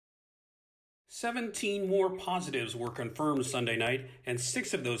17 more positives were confirmed Sunday night, and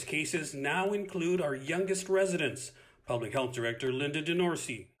 6 of those cases now include our youngest residents. Public Health Director Linda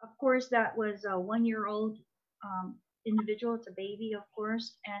DeNorsi. Of course, that was a 1-year-old individual. It's a baby, of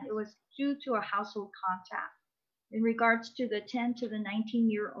course, and it was due to a household contact. In regards to the 10 to the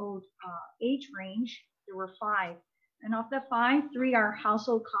 19-year-old age range, there were 5. And of the 5, 3 are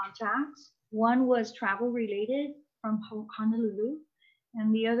household contacts. 1 was travel-related from Honolulu,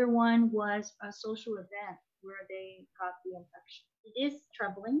 and the other one was a social event where they got the infection. It is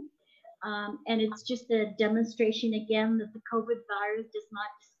troubling, and it's just a demonstration again that the COVID virus does not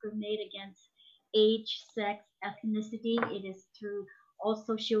discriminate against age, sex, ethnicity. It is through all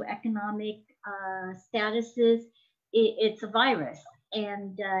socioeconomic statuses. It's a virus,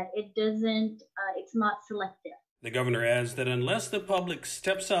 and it doesn't, it's not selective. The governor adds that unless the public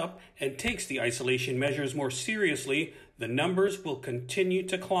steps up and takes the isolation measures more seriously, the numbers will continue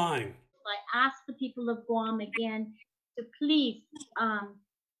to climb. I ask the people of Guam again to please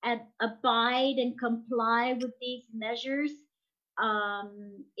abide and comply with these measures.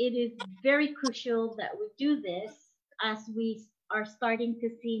 It is very crucial that we do this as we are starting to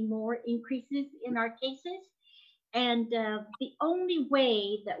see more increases in our cases. And the only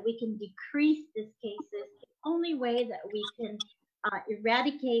way that we can decrease these cases, the only way that we can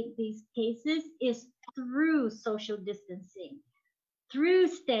eradicate these cases is through social distancing, through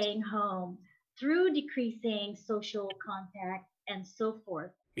staying home, through decreasing social contact, and so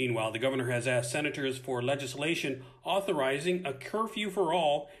forth. Meanwhile, the governor has asked senators for legislation authorizing a curfew for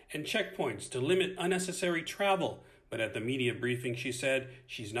all and checkpoints to limit unnecessary travel. But at the media briefing, she said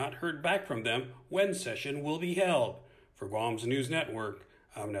she's not heard back from them when session will be held. For Guam's News Network,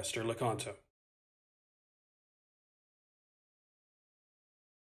 I'm Nestor Lecanto.